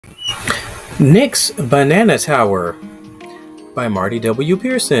Nick's Banana Tower by Marty W.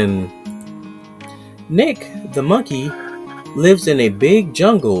 Pearson. Nick, the monkey, lives in a big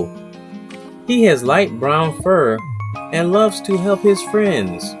jungle. He has light brown fur and loves to help his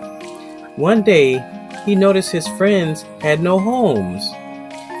friends. One day, he noticed his friends had no homes.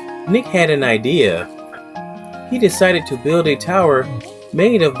 Nick had an idea. He decided to build a tower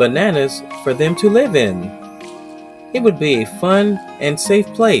made of bananas for them to live in. It would be a fun and safe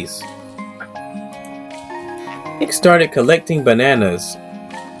place. Nick started collecting bananas.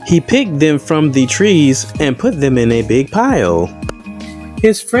 He picked them from the trees and put them in a big pile.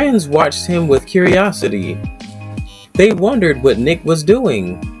 His friends watched him with curiosity. They wondered what Nick was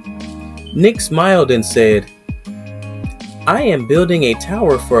doing. Nick smiled and said, "I am building a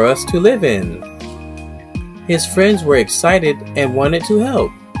tower for us to live in." His friends were excited and wanted to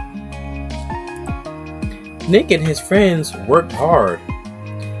help. Nick and his friends worked hard.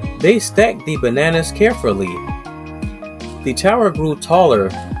 They stacked the bananas carefully. The tower grew taller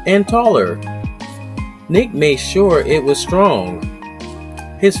and taller. Nick made sure it was strong.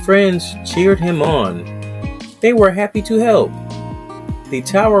 His friends cheered him on. They were happy to help. The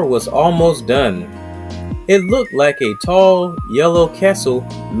tower was almost done. It looked like a tall, yellow castle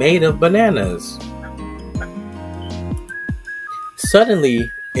made of bananas. Suddenly,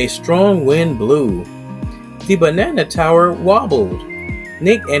 a strong wind blew. The banana tower wobbled.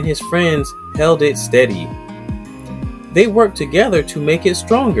 Nick and his friends held it steady. They worked together to make it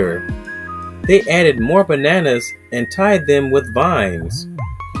stronger. They added more bananas and tied them with vines.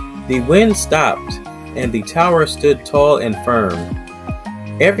 The wind stopped, and the tower stood tall and firm.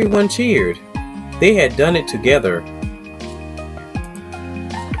 Everyone cheered. They had done it together.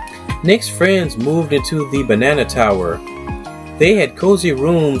 Nick's friends moved into the banana tower. They had cozy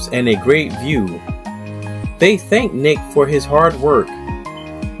rooms and a great view. They thanked Nick for his hard work.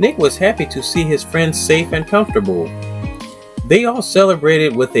 Nick was happy to see his friends safe and comfortable. They all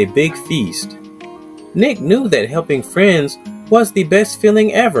celebrated with a big feast. Nick knew that helping friends was the best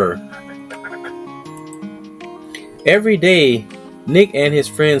feeling ever. Every day, Nick and his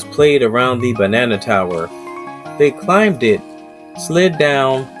friends played around the banana tower. They climbed it, slid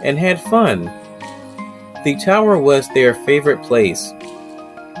down, and had fun. The tower was their favorite place.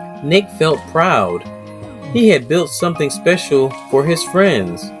 Nick felt proud. He had built something special for his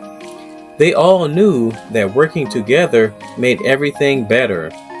friends. They all knew that working together made everything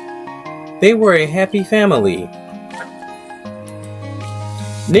better. They were a happy family.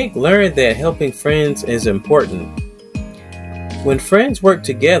 Nick learned that helping friends is important. When friends work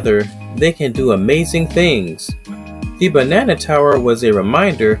together, they can do amazing things. The banana tower was a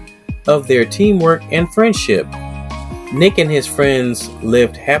reminder of their teamwork and friendship. Nick and his friends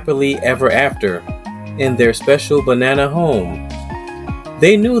lived happily ever after in their special banana home.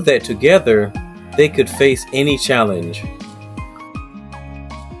 They knew that together they could face any challenge.